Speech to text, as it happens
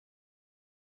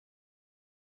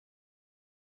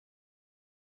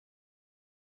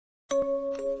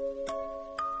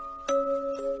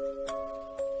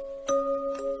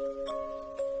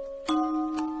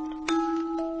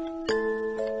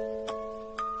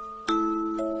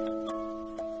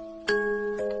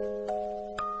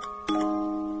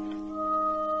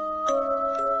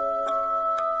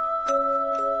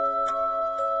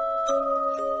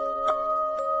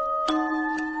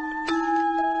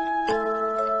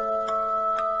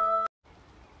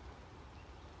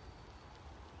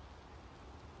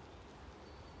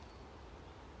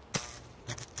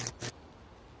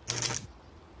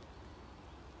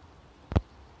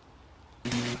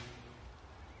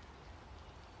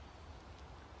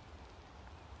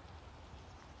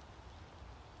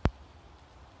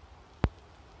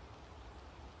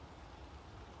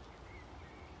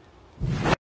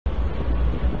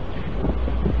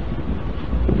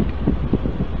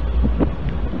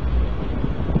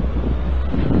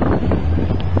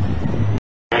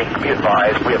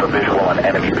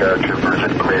enemy paratroopers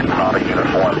in grid Honda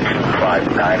uniform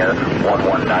 259er,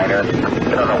 119er. I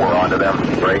don't know we're onto them.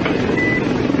 Break.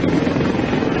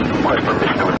 Request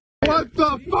permission to... What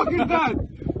the fuck is that?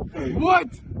 What?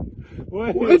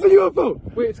 It's a UFO!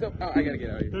 Wait, it's got... Oh, I gotta get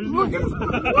out of here. Look at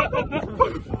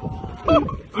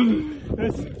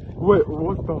this! Wait,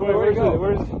 what the fuck? Where is it?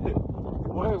 Where is it?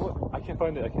 What? I can't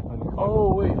find it.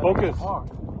 Oh, wait. Focus.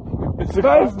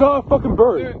 That is not a fucking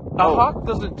bird. Dude, a hawk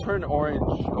doesn't turn orange.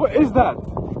 What is that?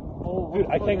 Dude,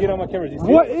 I can't get on my camera. Do you see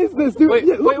What it? is this, dude? Wait,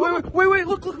 Yeah, wait, look.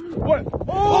 look. What?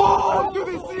 Oh, dude,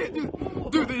 they see it, dude.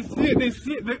 Dude, they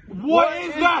see it. What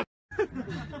is that?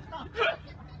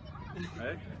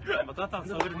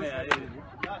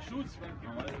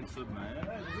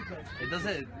 It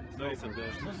doesn't... We're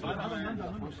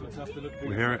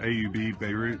here at AUB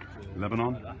Beirut,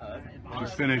 Lebanon.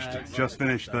 Just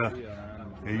finished the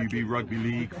AUB Rugby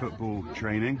League football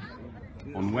training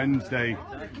on Wednesday,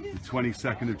 the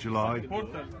 22nd of July,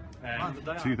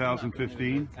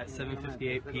 2015. At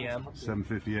 7:58 p.m.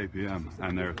 7:58 p.m.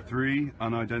 And there are 3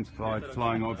 unidentified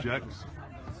flying objects